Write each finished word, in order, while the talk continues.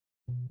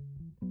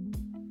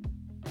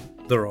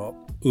There are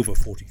over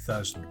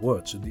 40,000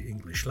 words in the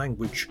English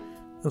language,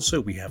 and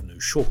so we have no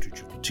shortage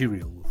of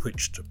material with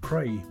which to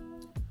pray.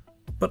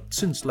 But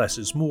since less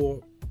is more,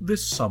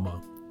 this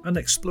summer, an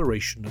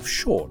exploration of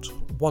short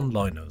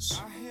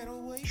one-liners,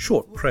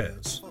 short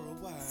prayers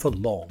for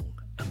long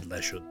and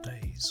leisured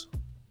days.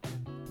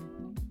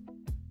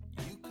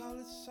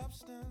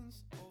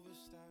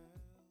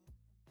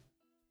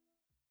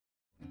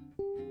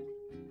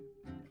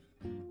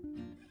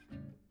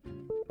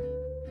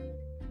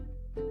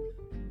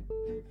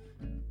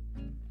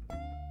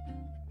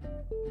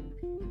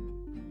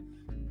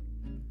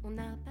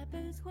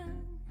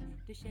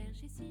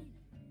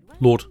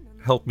 Lord,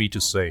 help me to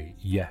say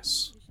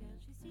yes.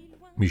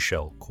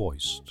 Michel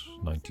Coist,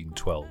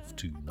 1912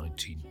 to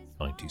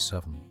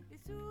 1997.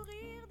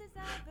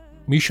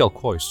 Michel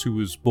Coist, who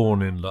was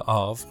born in Le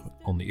Havre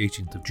on the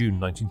 18th of June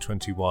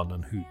 1921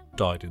 and who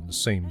died in the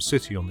same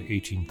city on the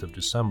 18th of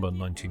December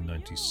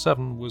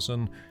 1997, was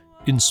an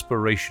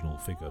inspirational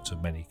figure to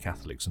many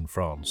Catholics in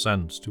France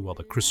and to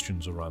other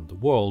Christians around the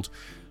world,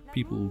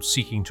 people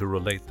seeking to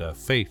relate their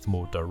faith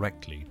more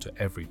directly to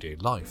everyday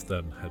life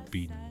than had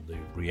been the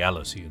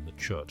reality in the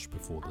Church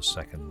before the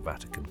Second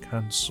Vatican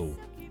Council.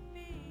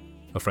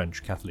 A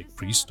French Catholic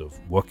priest of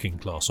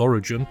working-class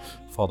origin,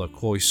 Father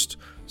Coist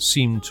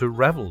seemed to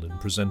revel in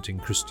presenting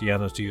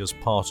Christianity as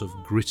part of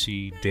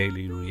gritty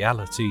daily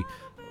reality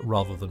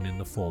rather than in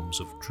the forms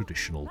of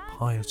traditional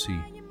piety.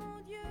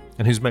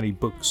 And his many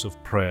books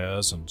of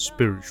prayers and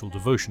spiritual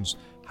devotions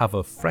have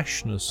a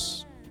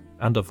freshness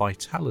and a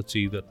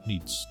vitality that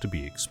needs to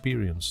be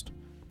experienced.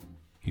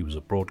 He was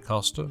a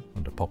broadcaster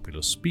and a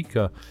popular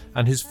speaker,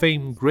 and his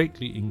fame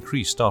greatly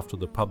increased after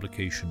the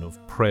publication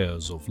of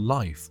Prayers of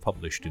Life,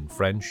 published in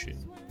French in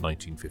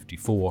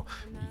 1954.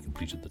 He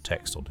completed the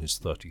text on his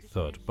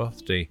 33rd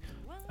birthday,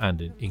 and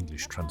in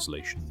English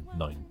translation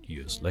 9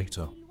 years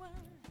later.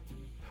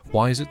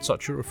 Why is it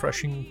such a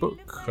refreshing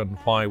book, and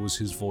why was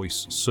his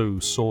voice so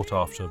sought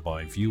after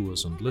by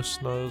viewers and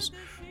listeners?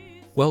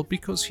 Well,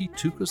 because he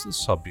took as the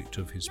subject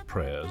of his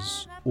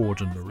prayers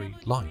ordinary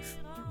life,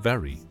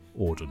 very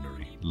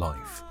ordinary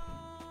life.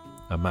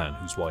 A man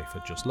whose wife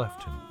had just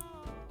left him,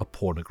 a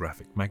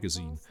pornographic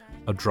magazine,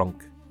 a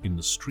drunk in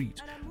the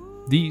street.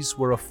 These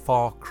were a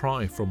far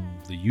cry from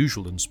the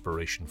usual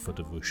inspiration for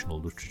devotional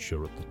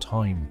literature at the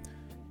time,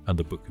 and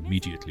the book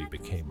immediately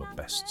became a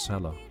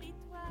bestseller.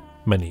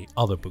 Many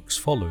other books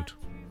followed,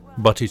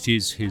 but it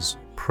is his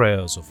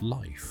Prayers of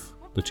Life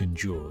that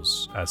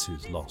endures as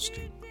his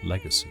lasting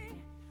legacy.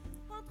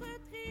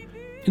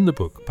 In the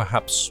book,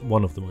 perhaps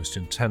one of the most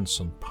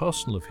intense and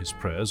personal of his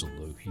prayers,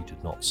 although he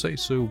did not say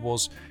so,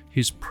 was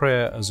his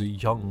prayer as a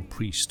young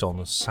priest on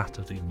a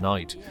Saturday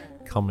night,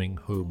 coming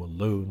home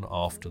alone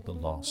after the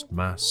last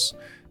Mass,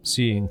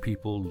 seeing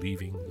people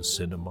leaving the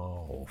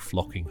cinema or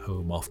flocking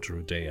home after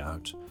a day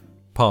out,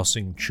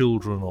 passing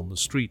children on the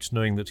street,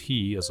 knowing that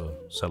he, as a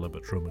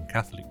celibate Roman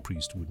Catholic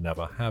priest, would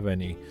never have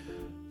any.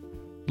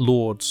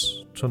 Lord,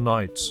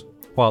 tonight,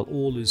 while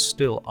all is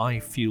still, I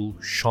feel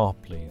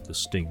sharply the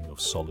sting of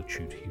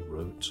solitude, he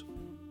wrote.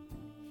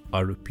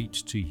 I repeat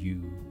to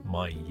you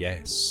my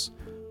yes,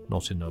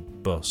 not in a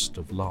burst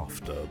of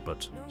laughter,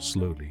 but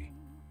slowly,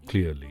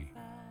 clearly,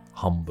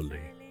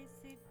 humbly.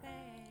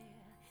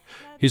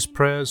 His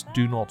prayers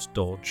do not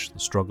dodge the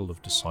struggle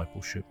of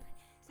discipleship,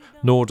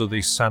 nor do they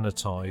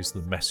sanitize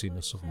the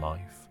messiness of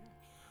life,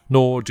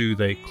 nor do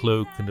they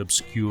cloak and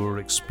obscure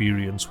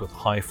experience with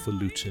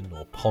highfalutin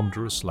or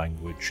ponderous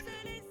language.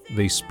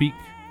 They speak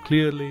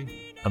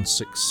clearly and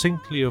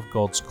succinctly of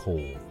God's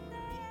call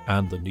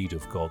and the need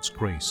of God's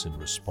grace in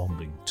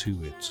responding to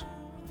it.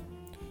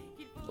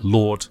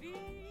 Lord,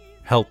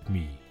 help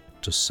me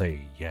to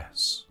say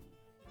yes.